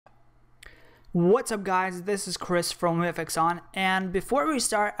What's up guys, this is Chris from VFXON, and before we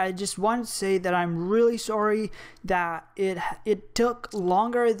start I just want to say that I'm really sorry that it took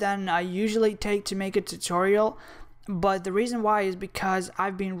longer than I usually take to make a tutorial, but the reason why is because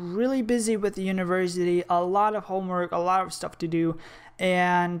I've been really busy with the university, a lot of homework, a lot of stuff to do,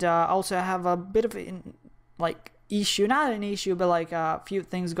 and also I have a bit of an issue, not an issue, but like a few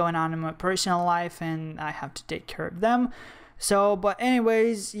things going on in my personal life and I have to take care of them. So, but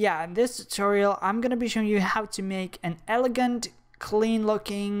anyways, yeah, in this tutorial, I'm gonna be showing you how to make an elegant, clean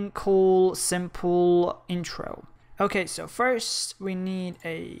looking, cool, simple intro. Okay, so first we need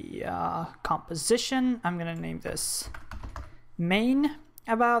a composition. I'm gonna name this main,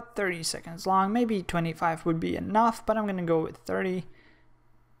 about 30 seconds long, maybe 25 would be enough, but I'm gonna go with 30.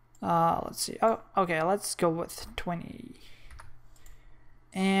 Let's see, oh, okay, let's go with 20.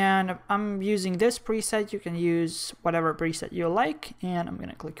 And I'm using this preset. You can use whatever preset you like, and I'm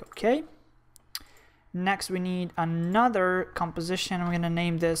gonna click OK. Next we need another composition. I'm gonna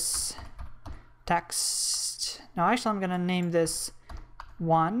name this text. No, actually I'm gonna name this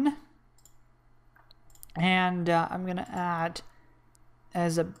 1, and I'm gonna add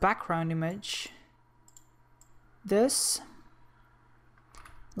as a background image this.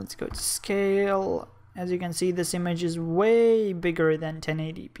 Let's go to scale. As you can see, this image is way bigger than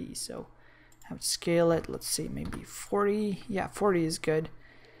 1080p, so I have to scale it. Let's see, maybe 40. Yeah, 40 is good.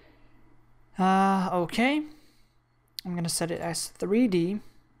 Okay. I'm gonna set it as 3D.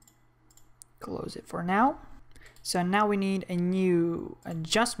 Close it for now. So now we need a new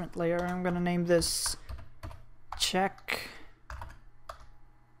adjustment layer. I'm gonna name this check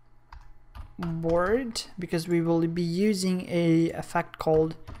board because we will be using a effect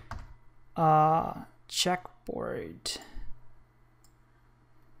called checkboard.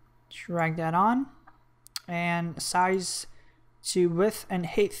 Drag that on and size to width and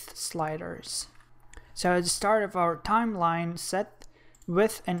height sliders. So at the start of our timeline, set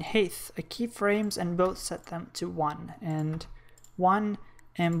width and height keyframes and both set them to 1 and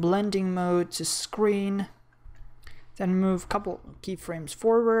blending mode to screen. Then move a couple keyframes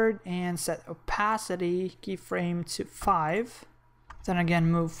forward and set opacity keyframe to 5. Then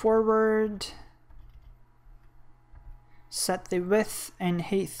again move forward, set the width and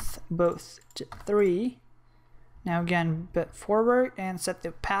height both to 3. Now again bit forward and set the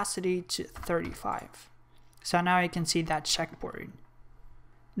opacity to 35. So now you can see that checkboard.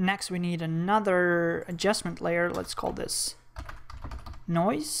 Next we need another adjustment layer. Let's call this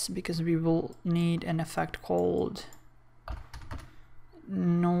noise because we will need an effect called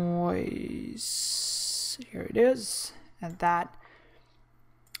noise. Here it is, and that.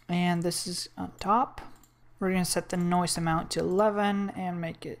 And this is on top. We're going to set the noise amount to 11 and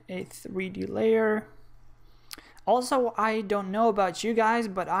make it a 3D layer. Also, I don't know about you guys,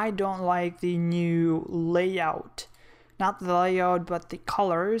 but I don't like the new layout. Not the layout, but the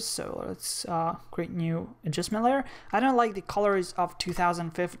colors. So let's create new adjustment layer. I don't like the colors of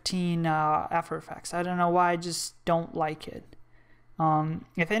 2015 After Effects. I don't know why, I just don't like it.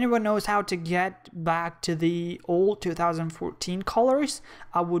 If anyone knows how to get back to the old 2014 colors,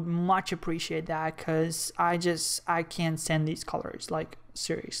 I would much appreciate that, because I can't stand these colors, like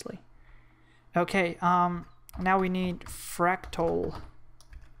seriously. Okay, now we need fractal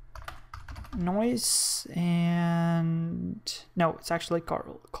noise, and no, it's actually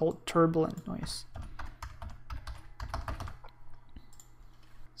called turbulent noise.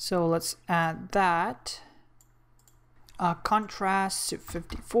 So let's add that. Contrast to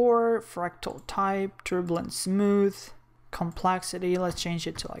 54, fractal type, turbulent smooth, complexity, let's change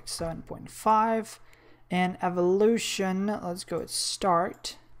it to like 7.5, and evolution, let's go with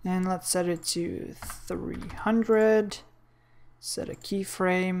start, and let's set it to 300, set a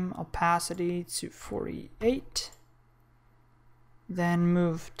keyframe, opacity to 48, then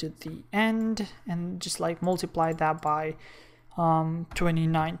move to the end, and just like multiply that by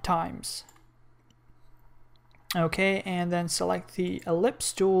 29 times. Okay, and then select the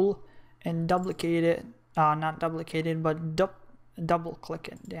ellipse tool and duplicate it, not duplicate it, but double click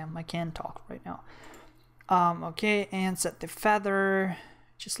it. Damn, I can't talk right now. Okay, and set the feather,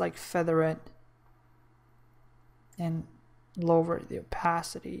 just like feather it, and lower the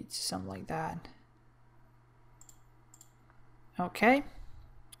opacity to something like that. Okay,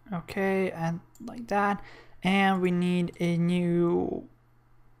 and like that. And we need a new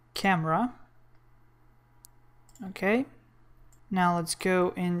camera. Okay, now let's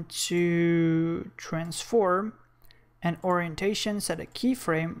go into transform and orientation, set a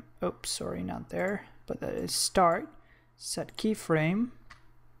keyframe. Oops, sorry, not there, but that is start. Set keyframe,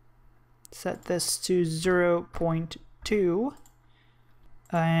 set this to 0.2,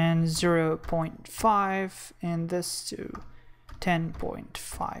 and 0.5, and this to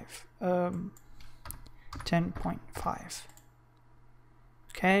 10.5. 10.5.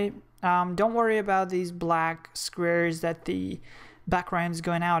 Okay, don't worry about these black squares that the background is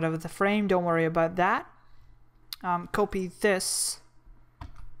going out of the frame. Don't worry about that. Copy this.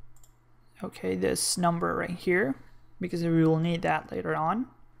 Okay, this number right here, because we will need that later on.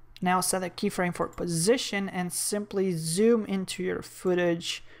 Now set a keyframe for position and simply zoom into your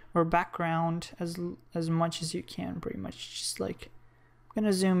footage or background as much as you can, pretty much. Just like, I'm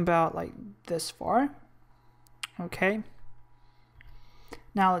gonna zoom about like this far. Okay.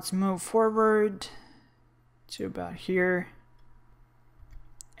 Now let's move forward to about here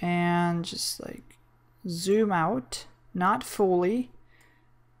and just like zoom out, not fully,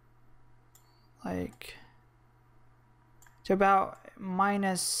 like to about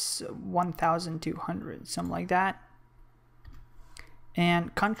minus 1200, something like that,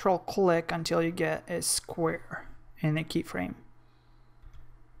 and control click until you get a square in the keyframe.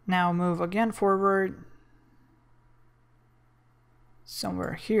 Now move again forward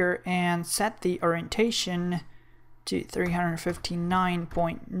somewhere here and set the orientation to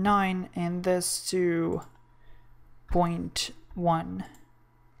 359.9 and this to 0.1.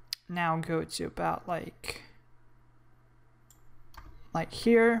 Now go to about like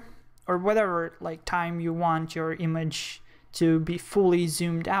here, or whatever like time you want your image to be fully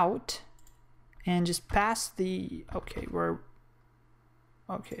zoomed out, and just pass the I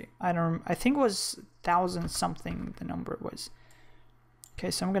think it was 1000 something the number was. Okay,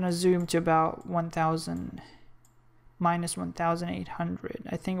 so I'm gonna zoom to about 1000 minus 1800.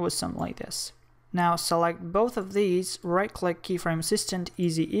 I think it was something like this. Now select both of these, right click keyframe assistant,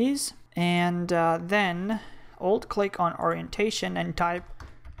 easy ease, and then alt click on orientation and type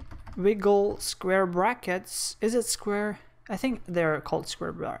wiggle square brackets. Is it square? I think they're called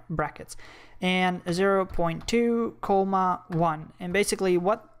square brackets, and 0.2, 1. And basically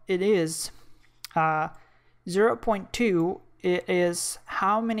what it is, 0.2, it is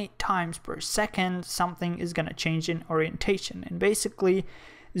how many times per second something is going to change in orientation, and basically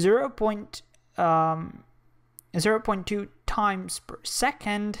 0.2 times per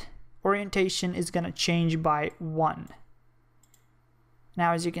second orientation is going to change by 1.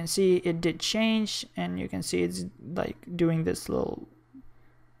 Now as you can see, it did change, and you can see it's like doing this little,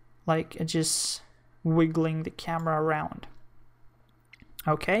 like it's just wiggling the camera around.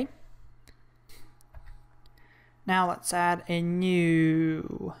 Okay, now let's add a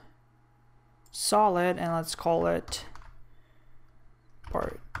new solid and let's call it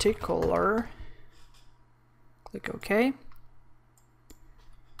particular. Click OK.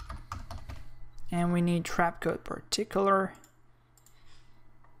 And we need trapcode particular.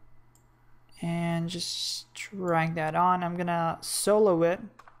 And just drag that on. I'm gonna solo it.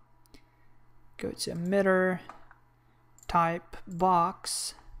 Go to emitter, type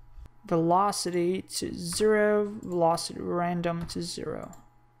box, velocity to 0, velocity random to 0,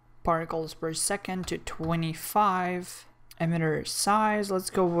 particles per second to 25, emitter size,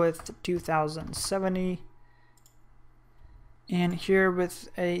 let's go with 2070, and here with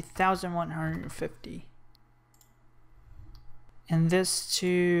 1150. And this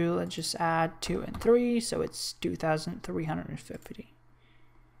to, let's just add 2 and 3, so it's 2350.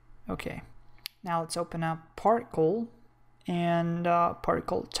 Okay, now let's open up particle and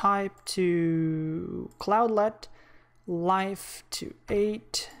particle type to cloudlet, life to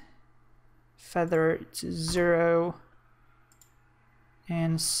 8, feather to 0,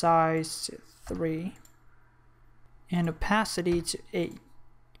 and size to 3, and opacity to 8.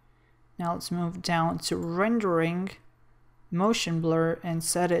 Now let's move down to rendering, motion blur, and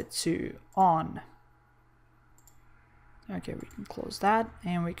set it to on. Okay, we can close that,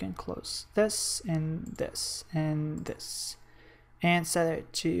 and we can close this and this and this, and set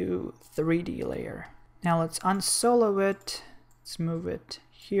it to 3D layer. Now let's unsolo it, let's move it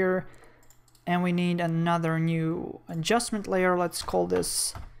here, and we need another new adjustment layer. Let's call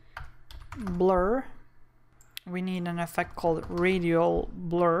this blur. We need an effect called radial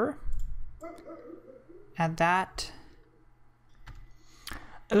blur. Add that.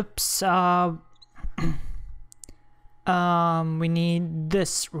 Oops, we need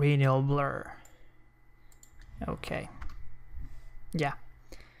this radial blur. Okay. Yeah.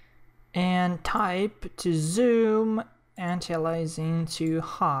 And type to zoom, anti-aliasing to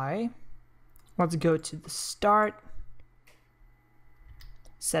high. Let's go to the start.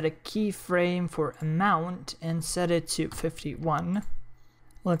 Set a keyframe for amount and set it to 51.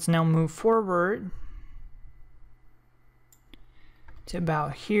 Let's now move forward to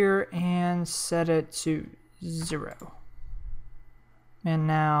about here and set it to 0. And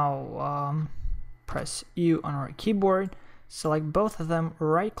now press U on our keyboard, select both of them,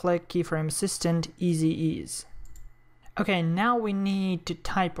 right click, keyframe assistant, easy ease. Okay, now we need to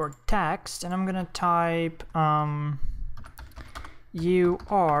type our text, and I'm gonna type you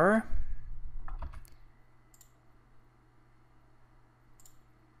are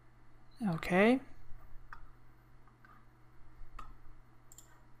okay.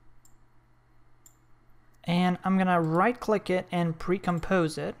 And I'm gonna right click it and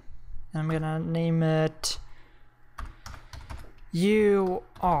pre-compose it. And I'm gonna name it you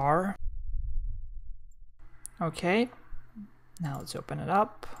are. Okay, now let's open it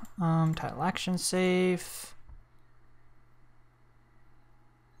up. Title action save,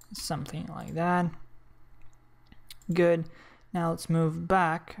 something like that. Good. Now let's move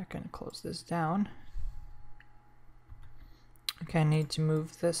back. I can close this down. Okay, I need to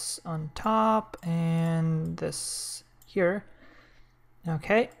move this on top and this here.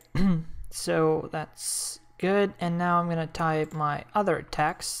 Okay, so that's good. And now I'm gonna type my other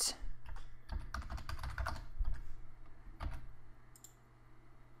text.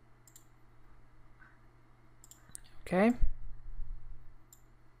 Okay.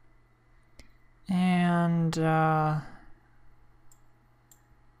 And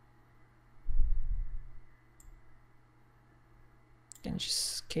can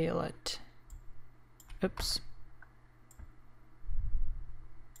just scale it. Oops.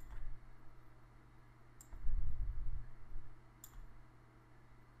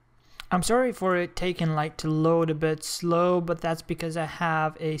 I'm sorry for it taking like to load a bit slow, but that's because I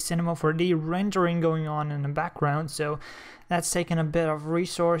have a Cinema 4D rendering going on in the background, so that's taking a bit of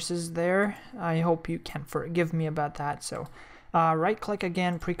resources there. I hope you can forgive me about that. So right click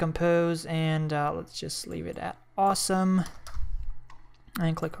again, pre-compose, and let's just leave it at awesome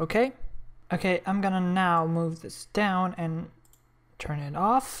and click OK. Okay, I'm gonna now move this down and turn it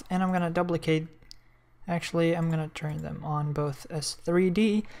off, and I'm gonna duplicate. Actually, I'm gonna turn them on both as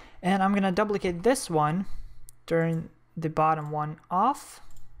 3D, and I'm gonna duplicate this one, turn the bottom one off,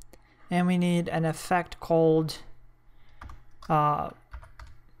 and we need an effect called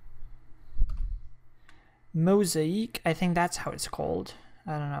mosaic. I think that's how it's called.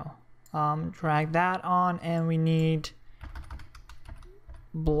 I don't know. Drag that on, and we need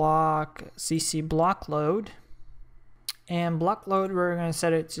CC block load. And block load, we're going to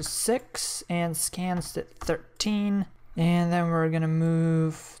set it to 6 and scans to 13. And then we're going to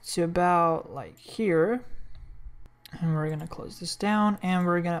move to about like here. And we're going to close this down, and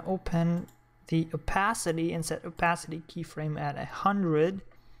we're going to open the opacity and set opacity keyframe at 100.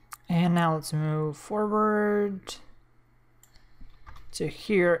 And now let's move forward to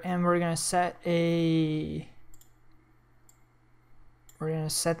here, and we're going to set a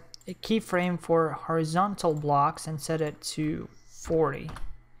keyframe for horizontal blocks and set it to 40.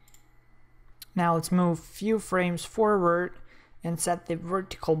 Now let's move a few frames forward and set the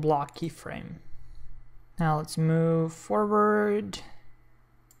vertical block keyframe. Now let's move forward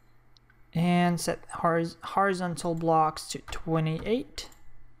and set horizontal blocks to 28.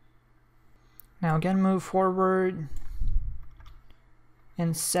 Now again, move forward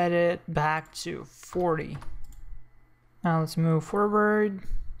and set it back to 40. Now let's move forward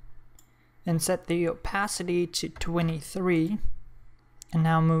and set the opacity to 23. And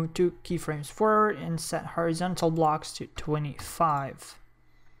now move 2 keyframes forward and set horizontal blocks to 25.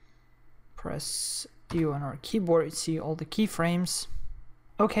 Press U on our keyboard to see all the keyframes.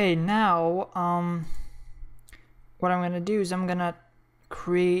 Okay, now what I'm gonna do is I'm gonna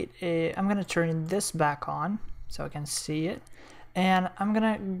turn this back on so I can see it, and I'm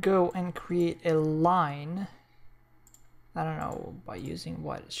gonna go and create a line. I don't know by using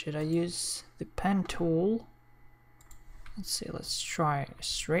what. Should I use the pen tool? Let's see, let's try a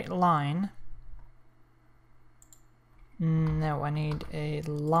straight line. No, I need a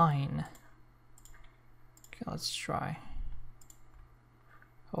line. Okay, let's try.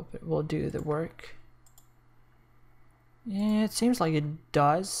 Hope it will do the work. Yeah, it seems like it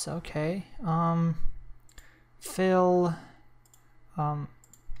does. Okay. Fill to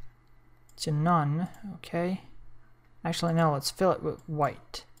none. Okay. Actually, no, let's fill it with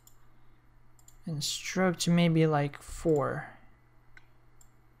white. And stroke to maybe like 4.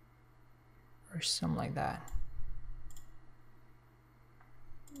 Or something like that.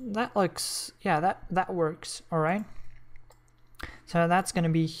 That looks, yeah, that works. Alright. So that's going to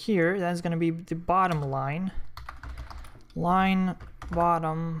be here. That's going to be the bottom line. Line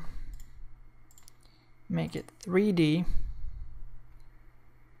bottom. Make it 3D.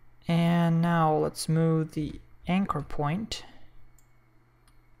 And now let's move the anchor point.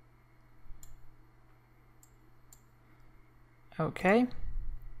 Okay.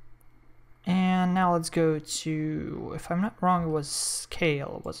 And now let's go to, if I'm not wrong, it was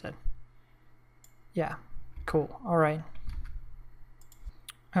scale, was it? Yeah, cool. All right.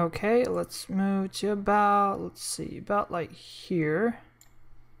 Okay, let's move to about, let's see, about like here.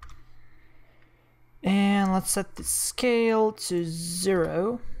 And let's set the scale to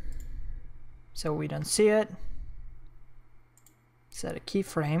 0 so we don't see it. Set a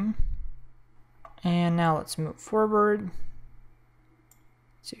keyframe. And now let's move forward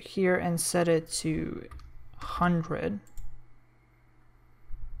to here and set it to 100.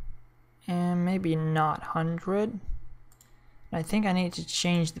 And maybe not 100. I think I need to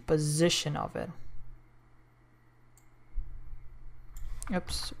change the position of it.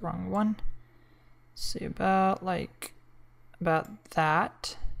 Oops, wrong one. See, about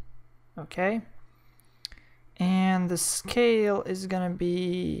that. Okay. And the scale is gonna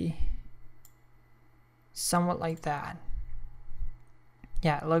be somewhat like that.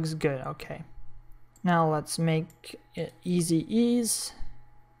 Yeah, it looks good. Okay. Now let's make it easy ease.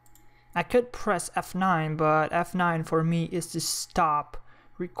 I could press F9, but F9 for me is to stop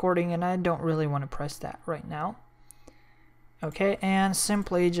recording, and I don't really want to press that right now. Okay, and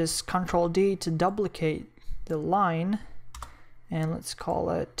simply just Control D to duplicate the line, and let's call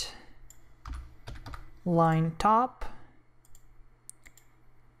it line top,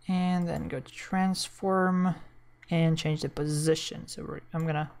 and then go to transform and change the position. So I'm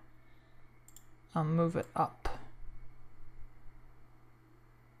gonna move it up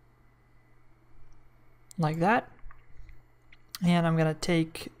like that, and I'm gonna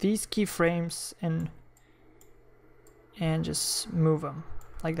take these keyframes and just move them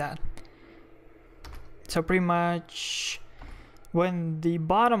like that. So pretty much when the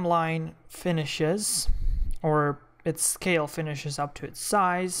bottom line finishes, or its scale finishes up to its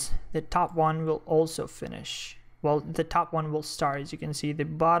size, the top one will also finish. Well, the top one will start. As you can see, the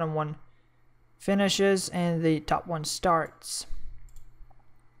bottom one finishes and the top one starts.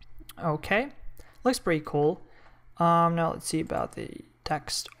 Okay, looks pretty cool. Now let's see about the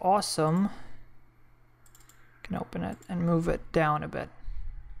text awesome. Can open it and move it down a bit.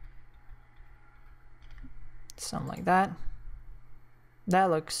 Something like that. That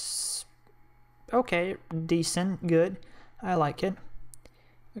looks okay, decent, good. I like it.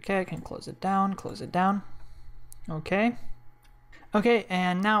 Okay, I can close it down, close it down. Okay. Okay,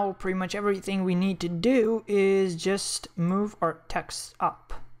 and now pretty much everything we need to do is just move our text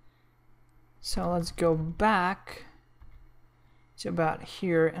up. So let's go back to about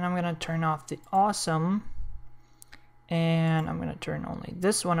here, and I'm gonna turn off the awesome, and I'm gonna turn only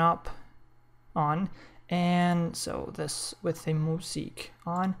this one on, and so this with the music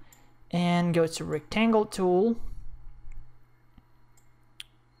on, and go to rectangle tool.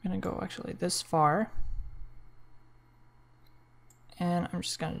 I'm gonna go actually this far, and I'm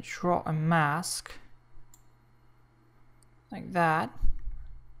just gonna draw a mask like that.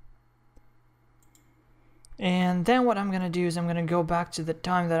 And then what I'm gonna do is I'm gonna go back to the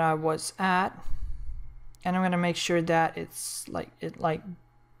time that I was at, and I'm gonna make sure that it's like it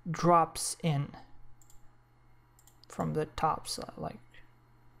drops in from the top. So like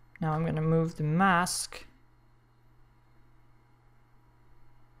now I'm gonna move the mask.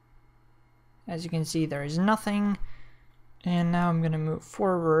 As you can see, there is nothing. And now I'm gonna move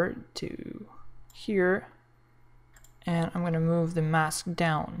forward to here, and I'm gonna move the mask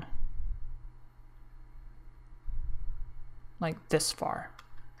down like this far.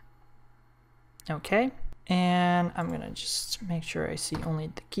 Okay, and I'm gonna just make sure I see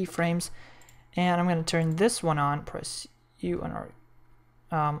only the keyframes, and I'm gonna turn this one on, press U and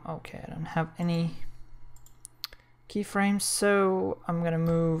R. Okay, I don't have any keyframes, so I'm gonna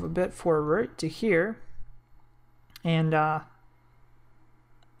move a bit forward to here, and I'm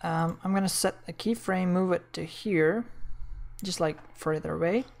gonna set a keyframe, move it to here, just like further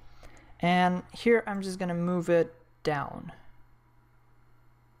away, and here I'm just gonna move it down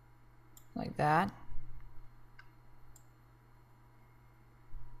like that,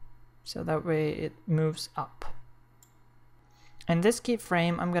 so that way it moves up. And this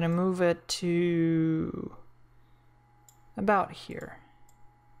keyframe, I'm gonna move it to about here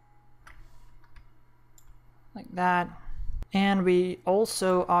like that. And we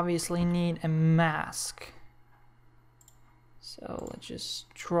also obviously need a mask, so let's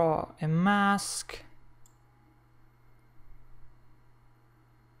just draw a mask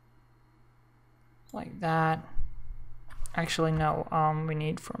like that. Actually no, we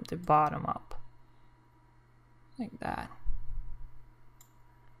need from the bottom up like that.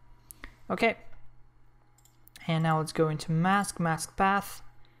 Okay, and now let's go into mask path,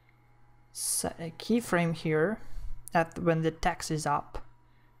 set a keyframe here, when the text is up.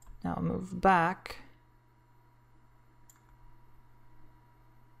 Now move back.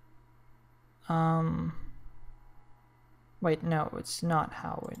 Wait, no, it's not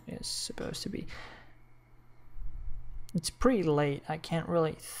how it is supposed to be. It's pretty late. I can't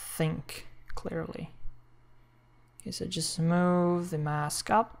really think clearly. Okay, so just move the mask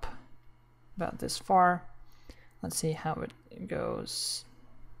up about this far. Let's see how it goes.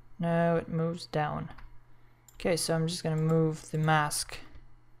 No, it moves down. Okay, so I'm just gonna move the mask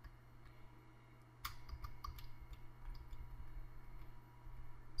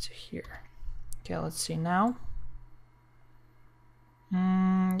to here. Okay, let's see now.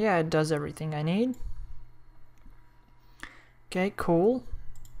 Yeah, it does everything I need. Okay, cool.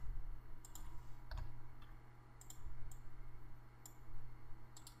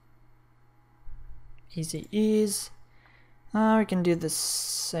 Easy ease. We can do the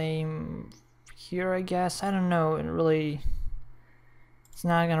same here, I guess. I don't know. It's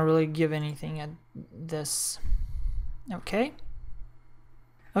not gonna really give anything at this. Okay.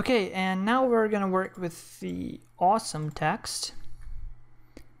 Okay, and now we're gonna work with the awesome text.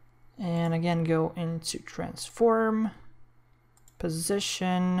 And again, go into transform,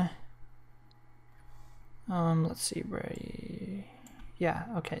 position. Let's see where. Yeah.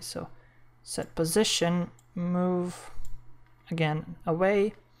 Okay. So set position, move again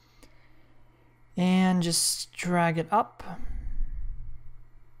away, and just drag it up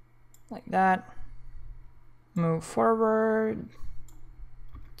like that. Move forward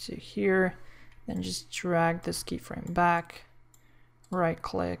to here, then just drag this keyframe back. Right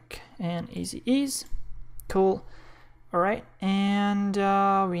click and easy ease. Cool. All right, and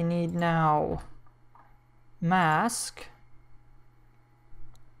we need now mask.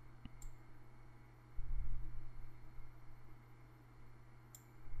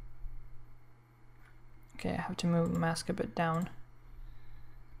 Okay, I have to move the mask a bit down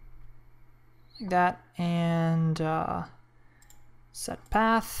like that, and set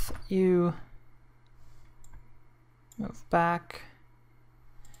path. You move back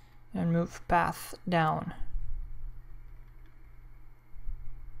and move path down.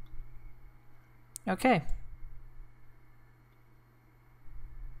 Okay.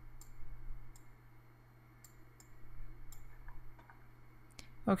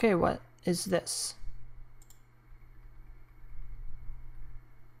 Okay, what is this?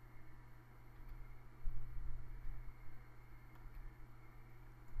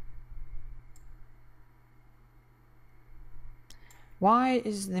 Why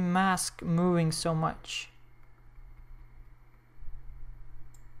is the mask moving so much?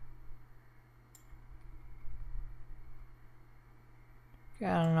 Okay,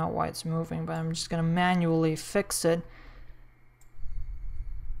 I don't know why it's moving, but I'm just gonna manually fix it.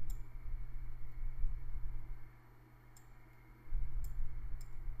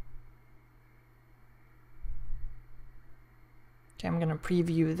 Okay, I'm gonna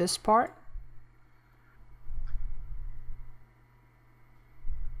preview this part.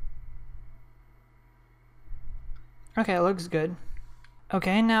 Okay, it looks good.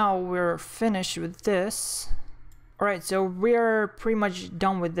 Okay, now we're finished with this. Alright, so we're pretty much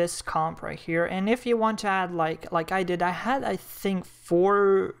done with this comp right here. And if you want to add like I did, I had I think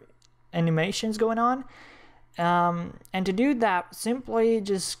 4 animations going on. And to do that, simply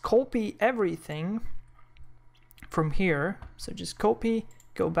just copy everything from here. So just copy,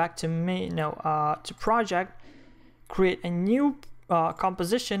 go back to to project, create a new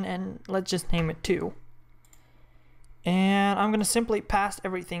composition, and let's just name it 2. And I'm gonna simply pass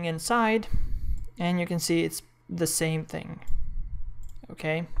everything inside, and you can see it's the same thing.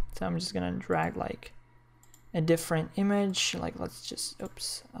 Okay, so I'm just gonna drag like a different image, like let's just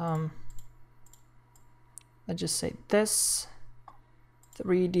let's just say this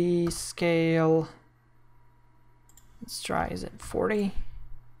 3D scale. Let's try, is it 40?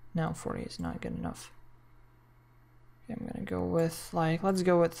 No, 40 is not good enough. Okay, I'm gonna go with let's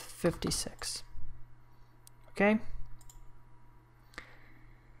go with 56. Okay.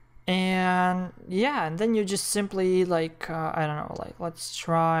 And yeah, and then you just simply I don't know, let's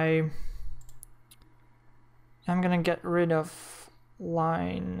try, I'm gonna get rid of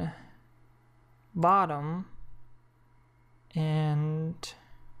line bottom and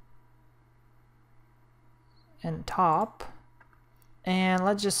top, and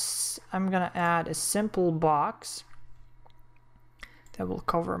I'm gonna add a simple box that will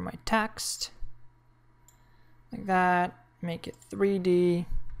cover my text like that, make it 3D.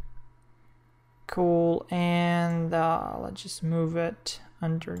 Cool, and let's just move it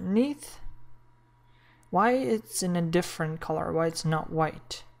underneath. Why it's in a different color? Why it's not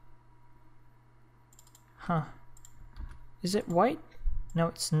white? Huh. Is it white? No,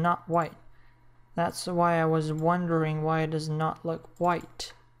 it's not white. That's why I was wondering why it does not look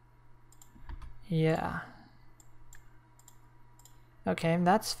white. Yeah. Okay,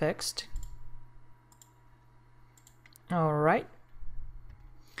 that's fixed. Alright.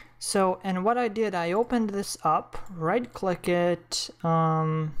 So, and what I did, I opened this up, right click it,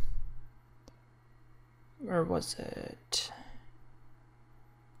 where was it?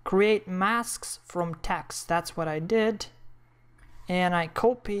 Create masks from text, that's what I did. And I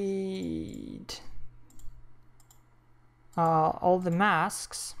copied all the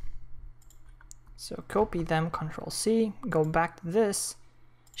masks. So copy them, Control C, go back to this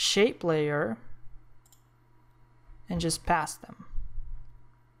shape layer and just pass them.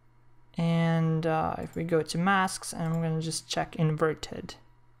 And if we go to masks, and I'm gonna just check inverted,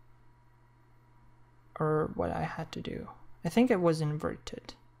 or what I had to do. I think it was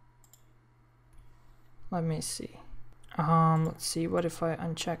inverted. Let me see. Let's see, what if I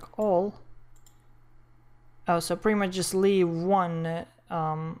uncheck all? Oh, so pretty much just leave one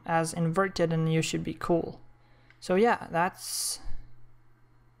as inverted and you should be cool. So yeah, that's...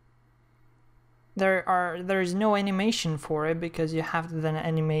 There's no animation for it because you have to then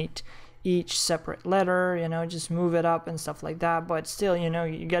animate each separate letter, you know, just move it up and stuff like that, but still, you know,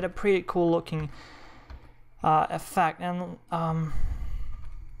 you get a pretty cool looking effect. And I'm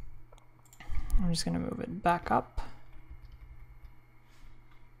just gonna move it back up.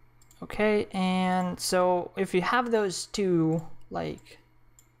 Okay, and so if you have those two, like,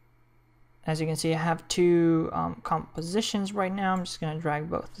 as you can see, I have two compositions right now. I'm just gonna drag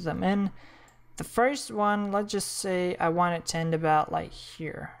both of them in. The first one, let's just say I want it to end about like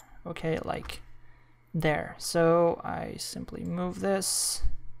here, okay, like there. So I simply move this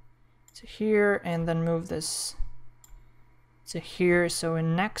to here and then move this to here. So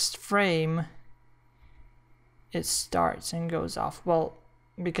in next frame, it starts and goes off. Well,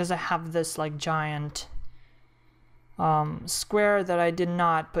 because I have this like giant square that I did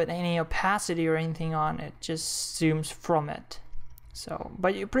not put any opacity or anything on, it just zooms from it. So,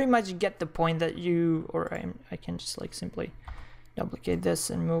 but you pretty much get the point that you, or I can just like simply duplicate this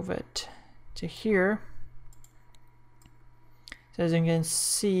and move it to here. So as you can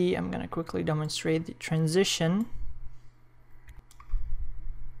see, I'm gonna quickly demonstrate the transition.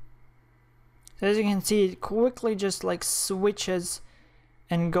 So as you can see, it quickly just like switches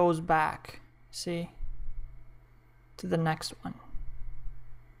and goes back, see, to the next one.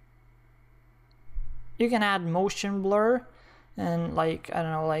 You can add motion blur, and like, I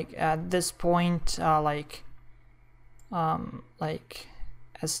don't know, like at this point, like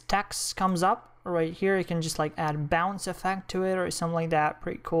as text comes up right here, you can just like add bounce effect to it or something like that.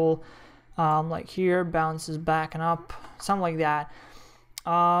 Pretty cool. Like here, bounces back and up, something like that.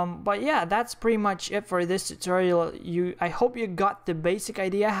 But yeah, that's pretty much it for this tutorial. I hope you got the basic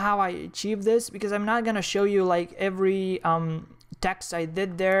idea how I achieved this, because I'm not gonna show you like every text I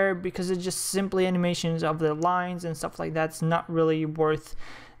did there, because it's just simply animations of the lines and stuff like that. It's not really worth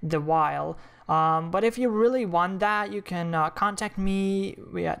the while. But if you really want that, you can contact me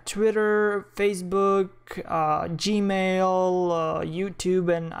via Twitter, Facebook, Gmail,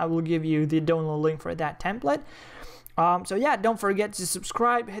 YouTube, and I will give you the download link for that template. So yeah, don't forget to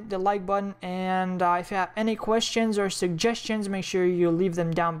subscribe, hit the like button, and if you have any questions or suggestions, make sure you leave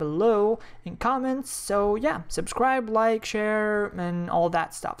them down below in comments. So yeah, subscribe, like, share, and all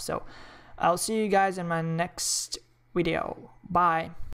that stuff. So I'll see you guys in my next video. Bye.